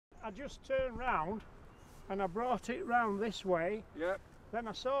I just turned round and I brought it round this way. Yeah. Then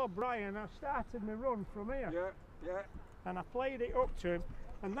I saw Brian, I started my run from here. Yeah, yeah. And I played it up to him,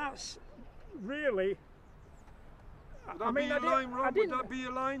 and that's really... Would that be your line, Rob? Would that be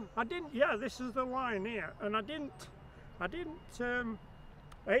your line? I didn't, yeah, this is the line here, and I didn't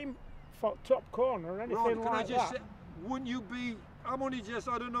aim for top corner or anything Ron, can like I just that. say, wouldn't you be, I'm only just,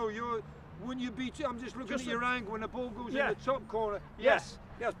 I don't know, wouldn't you be, I'm just looking at your angle when the ball goes in the top corner. Yes,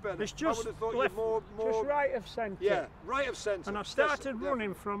 yes, better. It's just I would have thought left, more, just right of centre. Yeah, right of centre. And I started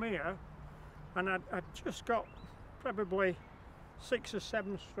running from here, and I'd just got probably 6 or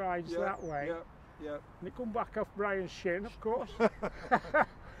 7 strides that way. Yeah, yeah. And it come back off Brian's shin, of course.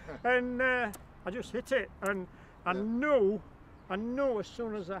 And I just hit it, and I knew as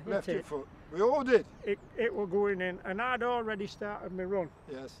soon as I hit Left it. your foot. We all did. It was going in, and I'd already started my run.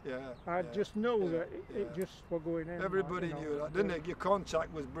 Yes, yeah. I just knew that it just was going in. Everybody like, knew that, didn't it? Your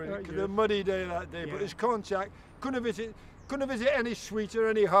contact was brilliant. Yes. The muddy day that day, but his contact couldn't have hit it any sweeter,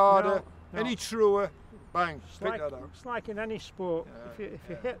 any harder, any truer. Bang, straight that out. It's like in any sport. If you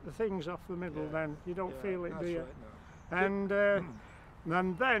hit the things off the middle, then you don't feel it, do you? Right, no.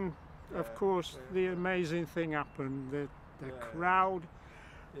 And then, of course, the amazing thing happened. The crowd,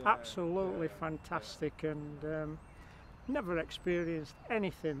 absolutely fantastic, and never experienced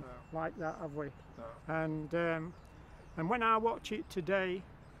anything like that, have we? No. And when I watch it today,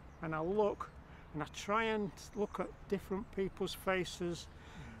 and I look, and I try and look at different people's faces,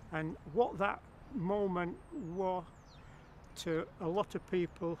 and what that moment was to a lot of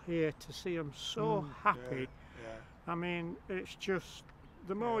people here, to see them so happy. I mean, it's just,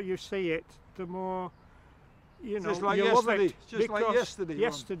 the more you see it, the more, you know, just like you yesterday. love it. Just like yesterday.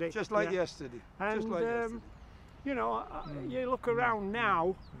 Yesterday. Just like yesterday. And, just like yesterday. you know, you look around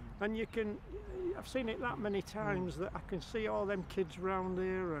now, and you can, I've seen it that many times that I can see all them kids round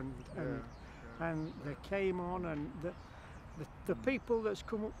here, and they came on, and the people that's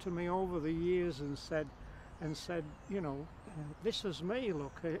come up to me over the years and said, you know, this is me,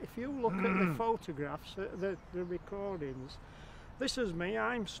 look, if you look at the photographs, the recordings, this is me,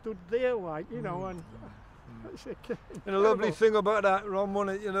 I'm stood there, like, you know, and a lovely thing about that, Ron,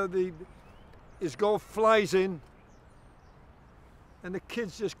 you know, his golf flies in, and the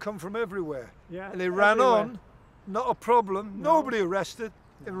kids just come from everywhere. Yeah. And they ran on, not a problem, nobody arrested,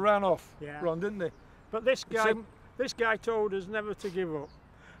 they ran off, Ron, didn't they? But this guy told us never to give up,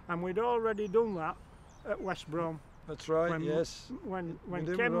 and we'd already done that at West Brom. That's right, when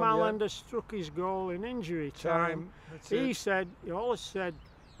Ken Mallander struck his goal in injury time, he always said,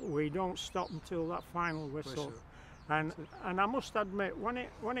 we don't stop until that final whistle. And I must admit, when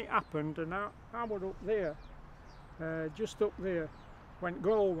it happened, and I was up there, just up there, when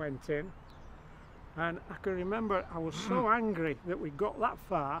goal went in, and I can remember I was so angry that we got that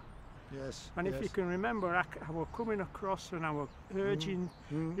far. Yes. And if you can remember, I was coming across and I was urging,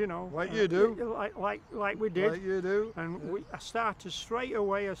 you know, like you do, like we did, like you do, and I started straight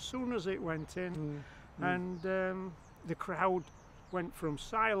away as soon as it went in, and the crowd went from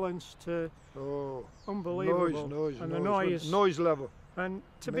silence to unbelievable, noise level. And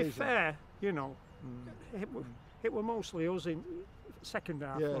to be fair, you know, it was mostly us in second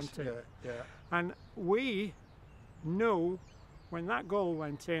half, wasn't it? Yeah. And we knew when that goal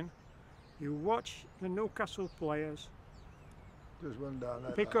went in. You watch the Newcastle players, just went down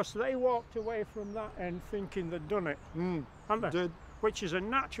like because they walked away from that end thinking they'd done it, hadn't they? Which is a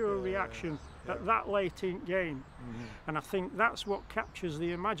natural reaction at that late in game. And I think that's what captures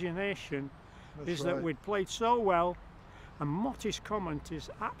the imagination, that we'd played so well, and Motty's comment is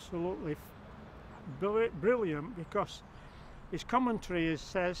absolutely brilliant, because his commentary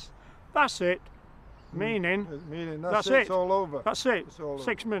says, that's it, meaning that's it. It's all over. That's it.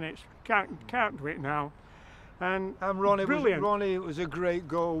 6 minutes. Can't do it now. And Ronnie, brilliant. Ronnie, it was a great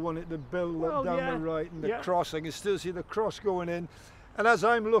goal, wasn't it? The build up down the right and the cross. I can still see the cross going in. And as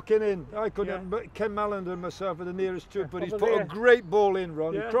I'm looking in, I couldn't. But Ken Mallander and myself are the nearest to it. But he's put a great ball in,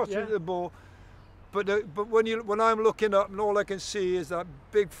 Ron. He crossed into the ball. But when I'm looking up, and all I can see is that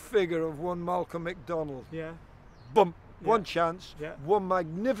big figure of one Malcolm McDonald. Yeah. Bump. One chance. One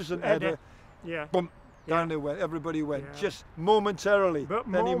magnificent header. Yeah. Bump. Down they went, everybody went, just momentarily.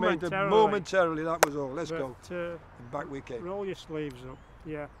 But then he made the momentarily, that was all. Let's go. And back we came. Roll your sleeves up,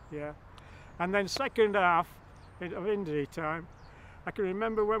 yeah. And then second half of injury time, I can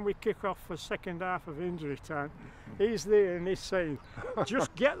remember when we kick off for second half of injury time, he's there and he's saying,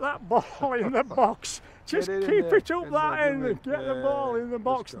 just get that ball in the box, just keep it up that end and get the ball in the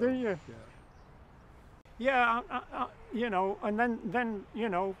box, do you? Yeah, you know, and then you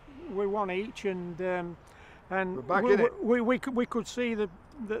know, we won each, and we're back in it. We could see the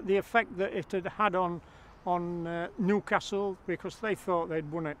the effect that it had had on Newcastle, because they thought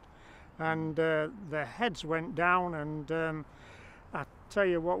they'd won it, and their heads went down, and I tell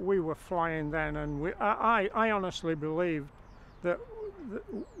you what, we were flying then, and I honestly believed that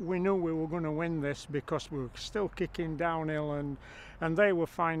we knew we were going to win this, because we were still kicking downhill, and they were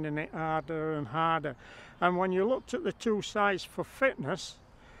finding it harder and harder. And when you looked at the two sides for fitness,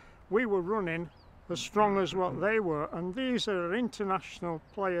 we were running as strong as what they were, and these are international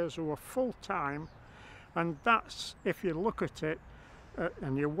players who are full-time, and that's, if you look at it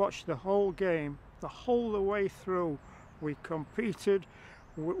and you watch the whole game, the whole way through, we competed,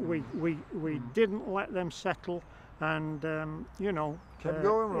 we didn't let them settle, and you know, kept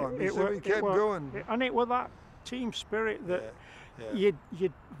going, Ron. We kept going, and it was that team spirit that you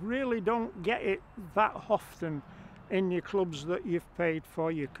really don't get it that often in your clubs that you've paid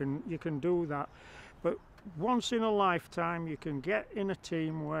for. You can do that, but once in a lifetime you can get in a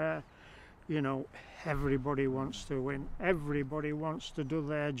team where, you know, everybody wants to win, everybody wants to do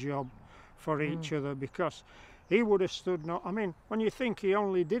their job for each other, because he would have stood no. I mean, when you think he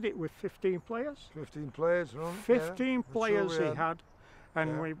only did it with 15 players. 15 players, Ron. 15 players he had,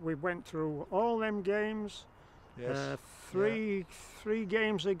 and we went through all them games. Yes. Three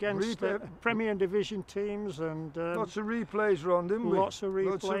games against Premier Division teams, and lots of replays, Ron, didn't we? Lots of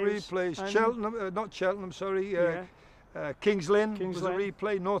replays. Cheltenham, not Cheltenham, sorry. Kings Lynn was a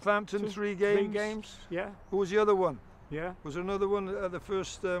replay. Northampton, 3 games. 3 games, yeah. Who was the other one? Yeah. Was there another one at the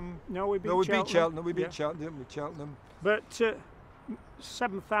first? No, we beat Cheltenham. We beat Cheltenham, didn't we? Cheltenham. But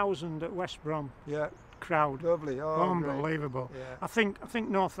 7,000 at West Brom. Yeah. Crowd. Lovely. Oh, unbelievable. Yeah. I think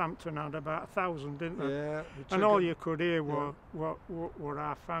Northampton had about 1,000, didn't they? Yeah. And all you could hear were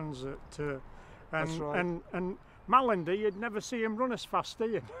our fans at. That's right. And Malander, you'd never see him run as fast, do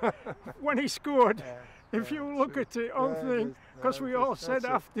you? When he scored. If you look at it, because we all said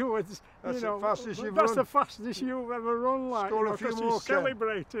afterwards, that's you know, the fastest you've that's run. the fastest you've ever run, like. Score a few more,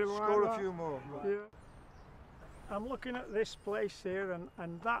 celebrating like Score that. a few more. Yeah. I'm looking at this place here,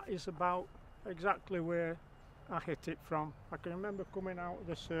 and that is about exactly where I hit it from. I can remember coming out of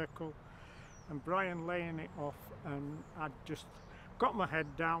the circle and Brian laying it off, and I just got my head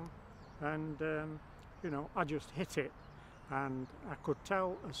down, and you know, I just hit it, and I could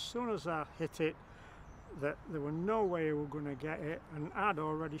tell as soon as I hit it that there were no way we were going to get it, and I'd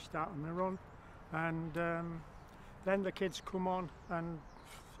already started my run, and then the kids come on, and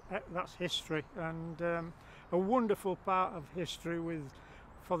that's history, and a wonderful part of history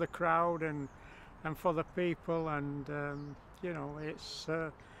for the crowd and for the people, and you know,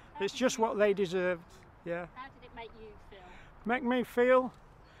 it's just what they deserved. Yeah. How did it make you feel? Make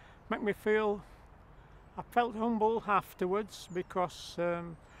me feel. I felt humble afterwards, because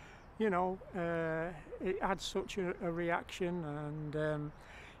you know, it had such a reaction, and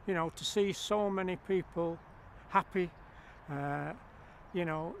you know, to see so many people happy, you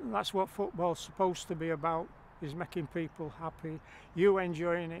know, that's what football's supposed to be about, is making people happy, you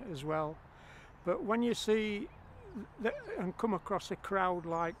enjoying it as well. But when you see and come across a crowd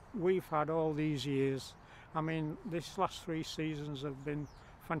like we've had all these years, I mean, these last 3 seasons have been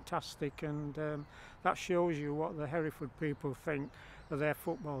fantastic, and that shows you what the Hereford people think of their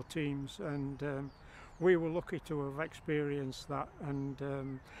football teams, and we were lucky to have experienced that,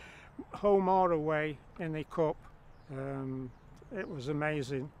 and home or away in the cup, it was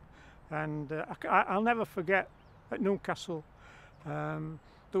amazing. And I'll never forget at Newcastle,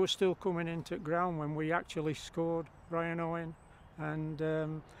 they were still coming into the ground when we actually scored, Brian Owen, and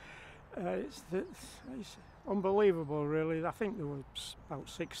it's unbelievable, really. I think there was about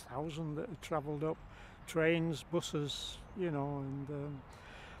 6,000 that had travelled up, trains, buses, you know, and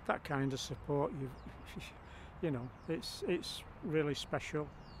that kind of support, you know, it's really special.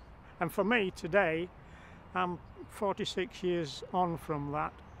 And for me today, I'm 46 years on from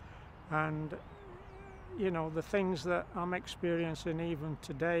that, and you know, the things that I'm experiencing even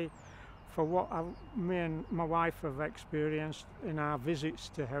today, for what me and my wife have experienced in our visits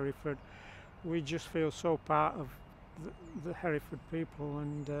to Hereford, we just feel so part of the Hereford people,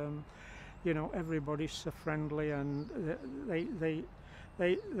 and you know, everybody's so friendly, and they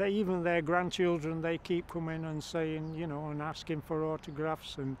even their grandchildren, they keep coming and saying, you know, and asking for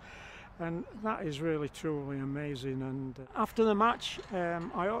autographs, and that is really truly amazing. And after the match, there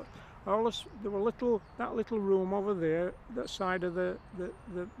were that little room over there, that side of the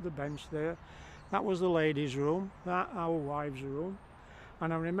bench there. That was the ladies' room, that our wives' room.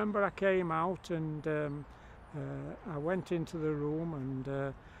 And I remember I came out, and I went into the room,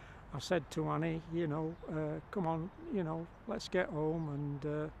 and I said to Annie, you know, come on, you know, let's get home.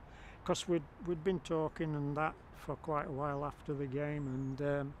 And because we'd been talking and that for quite a while after the game,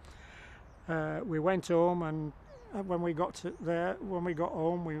 and we went home, and when we got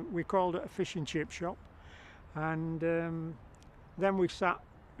home, we called it a fish and chip shop, and then we sat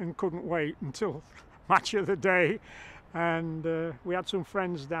and couldn't wait until match of the day, and we had some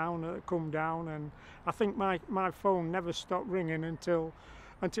friends down that come down, and I think my phone never stopped ringing until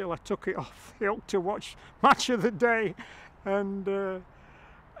I took it off the hook to watch match of the day, and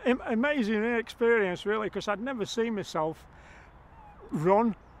amazing experience really, because I'd never seen myself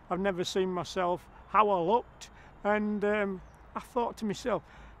run, I've never seen myself how I looked, and I thought to myself,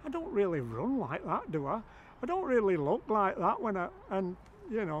 I don't really run like that, do I? I don't really look like that and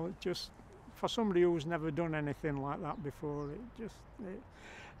you know, just for somebody who's never done anything like that before,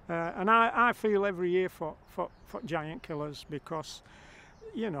 and I feel every year for giant killers, because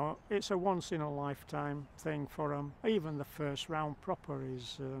you know, it's a once in a lifetime thing for them. Even the first round proper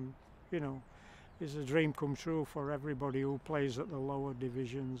is you know, is a dream come true for everybody who plays at the lower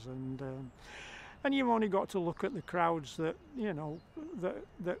divisions, and you've only got to look at the crowds that, you know,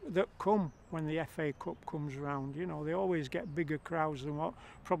 that come when the FA Cup comes round. You know, they always get bigger crowds than what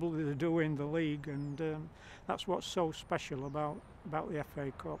probably they do in the league, and that's what's so special about the FA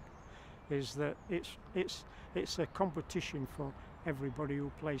Cup, is that it's a competition for everybody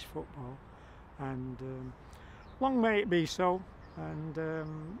who plays football, and long may it be so. And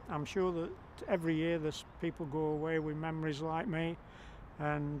I'm sure that every year there's people go away with memories like me,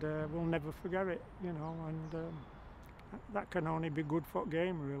 and we'll never forget it, you know, and that can only be good for the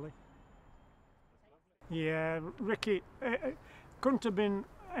game, really. Yeah, Ricky, couldn't have been,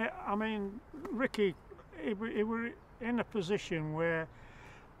 I mean, Ricky, he were in a position where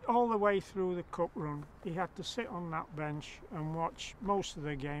all the way through the cup run he had to sit on that bench and watch most of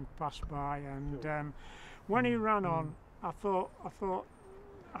the game pass by, and when he ran on, I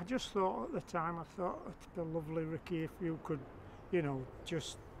just thought at the time, I thought it'd be lovely, Ricky, if you could, you know,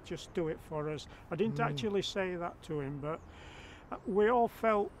 just do it for us. I didn't actually say that to him, but we all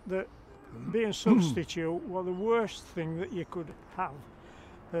felt that being substitute was the worst thing that you could have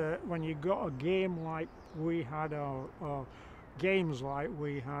when you got a game like we had, or games like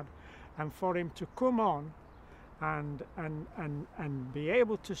we had, and for him to come on and be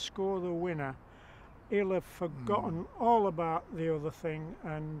able to score the winner, he'll have forgotten all about the other thing,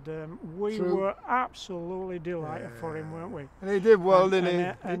 and we were absolutely delighted for him, weren't we? And he did well, didn't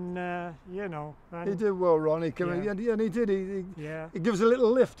he? And you know, he did well, Ronnie. And he did. He gives a little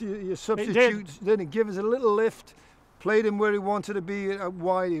lift. Your substitutes didn't give us a little lift. Played him where he wanted to be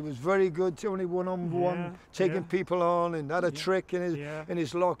wide. He was very good, only one-on-one, taking people on, and had a trick in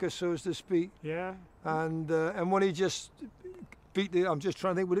his locker, so to speak. Yeah. And when he just beat I'm just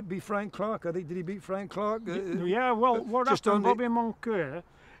trying to think, would it be Frank Clark? I think, did he beat Frank Clark? Yeah, well, what happened, Bobby Moncur,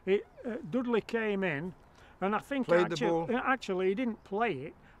 Dudley came in, and I think actually he didn't play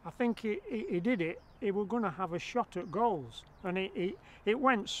it. I think he did it. He was going to have a shot at goals, and it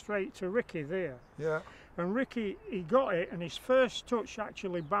went straight to Ricky there. Yeah. And Ricky, he got it, and his first touch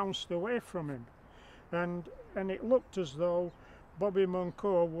actually bounced away from him, and it looked as though Bobby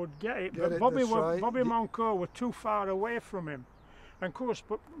Moncur would get it, but Bobby Moncur were too far away from him. And of course,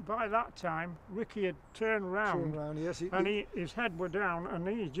 but by that time, Ricky had turned round, yes, and his head were down, and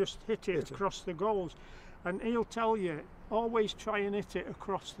he just hit it across the goals. And he'll tell you, always try and hit it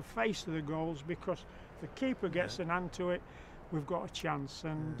across the face of the goals, because if the keeper gets an hand to it, we've got a chance.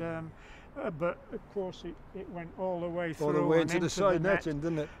 And but of course it went all the way through, all the way into the side netting,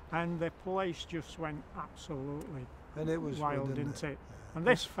 didn't it? And the place just went absolutely wild, fun, didn't it? And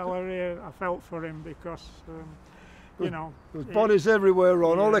this fella here, I felt for him, because you know, there was bodies everywhere,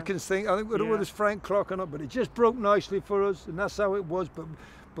 Ron. All I can think, I think whether it was Frank Clark or not, but it just broke nicely for us, and that's how it was.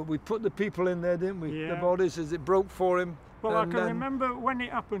 But we put the people in there, didn't we? The bodies, as it broke for him. Well, I can remember when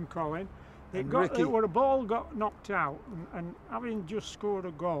it happened, Colin. Where a ball got knocked out, and having just scored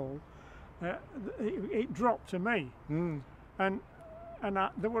a goal, it dropped to me, and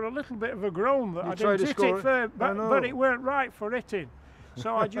there were a little bit of a groan that I didn't hit it fair, but it weren't right for hitting.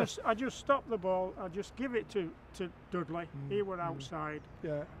 So I just stopped the ball. I just give it to Dudley. He were outside.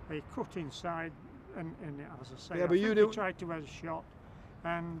 Yeah. He cut inside, and as I say, he tried to have a shot,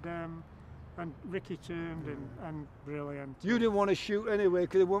 and Ricky turned and brilliant. You didn't want to shoot anyway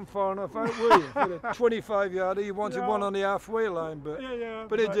because it wasn't far enough out, were you? For the 25-yarder, you wanted one on the halfway line, but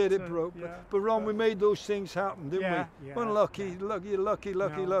it broke. But Ron, we made those things happen, didn't we? Yeah,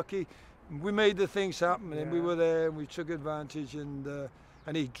 lucky. We made the things happen, and we were there, and we took advantage,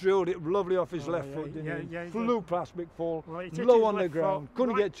 and he drilled it lovely off his left foot, didn't he? Flew past Mick Fall, low on the ground,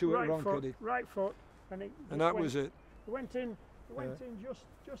 couldn't get to it, Ron, could he? Right foot, and that was it. Went in went in just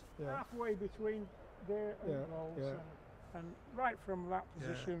halfway between there and goals, and right from that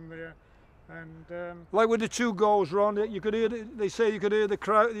position there. And like with the 2 goals, Ron, you could hear. They say you could hear the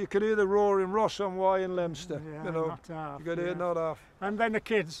crowd. You could hear the roaring Ross on Y in Leominster. Yeah, you know, not half, you could hear not half. And then the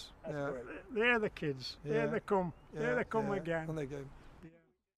kids. Yeah. They're the kids. There they come. There they come again. And they go.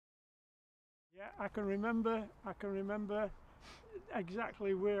 Yeah, I can remember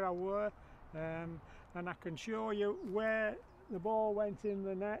exactly where I were, and I can show you where the ball went in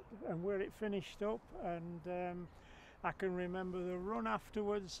the net and where it finished up, and I can remember the run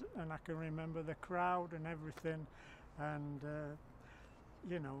afterwards, and I can remember the crowd and everything, and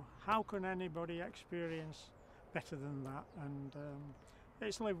you know, how can anybody experience better than that? And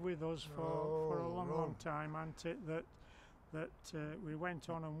it's lived with us for a long time, hasn't it? That we went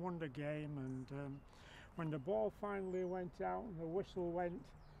on and won the game, and when the ball finally went out and the whistle went,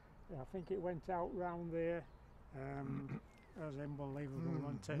 I think it went out round there. That was unbelievable,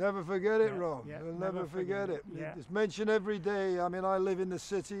 wasn't it? Never forget it, Rob. You'll never forget it. Yeah. It's mentioned every day. I mean, I live in the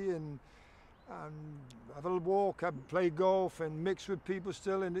city and have a walk, I play golf and mix with people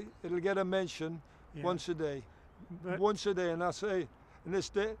still, and it'll get a mention once a day. Once a day, and I say, in this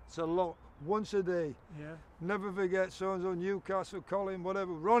day, it's a lot. Once a day. Yeah. Never forget so-and-so, Newcastle, Colin,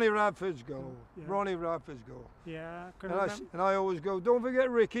 whatever. Ronnie Radford's goal. Ronnie Radford's goal. Yeah. And I always go, don't forget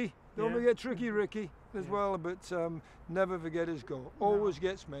Ricky. Don't forget Tricky Ricky as well, but never forget his goal. Always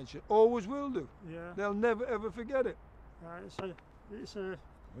gets mentioned. Always will do. Yeah. They'll never ever forget it. It's a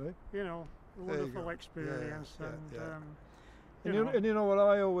you know, a wonderful experience. And you know what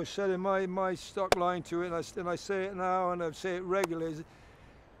I always said in my stock line to it, and I say it now and I say it regularly, is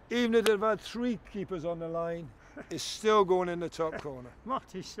even if they've had 3 keepers on the line, it's still going in the top corner.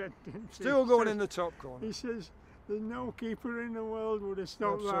 Marty said, didn't he? Still going in the top corner. He says, there's no keeper in the world would have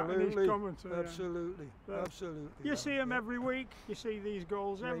stopped that in his commentary. Absolutely. You see them every week. You see these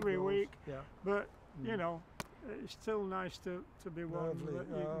goals every week. Yeah. But you know, it's still nice to be one that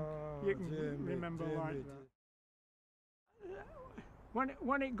you can remember like that.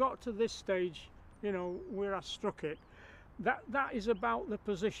 When it got to this stage, you know, where I struck it, that is about the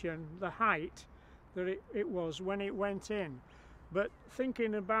position, the height that it was when it went in. But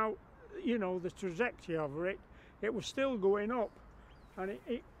thinking about, you know, the trajectory of it was still going up, and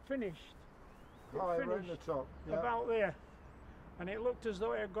it finished. Right in the top. About there. And it looked as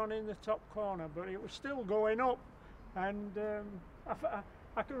though it had gone in the top corner, but it was still going up. And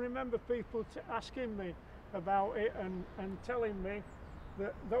I can remember people asking me about it and telling me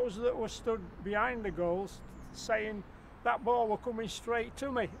that those that were stood behind the goals saying that ball were coming straight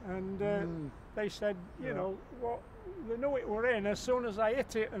to me, and they said, you know, what, they knew it were in as soon as I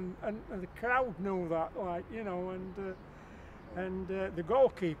hit it, and the crowd knew that, like, you know, and the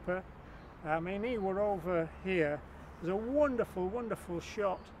goalkeeper, I mean, he were over here. There's a wonderful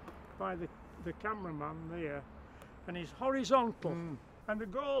shot by the cameraman there, and he's horizontal, and the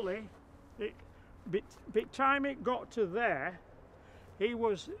goalie, bit time it got to there, he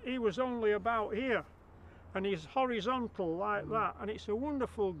was only about here, and he's horizontal like that, and it's a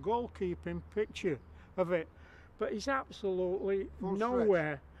wonderful goalkeeping picture of it, but he's absolutely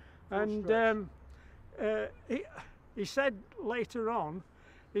nowhere. And he said later on,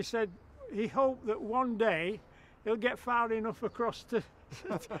 he said he hoped that one day he'll get far enough across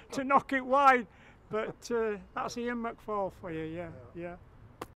to knock it wide, but that's Ian McFall for you. Yeah.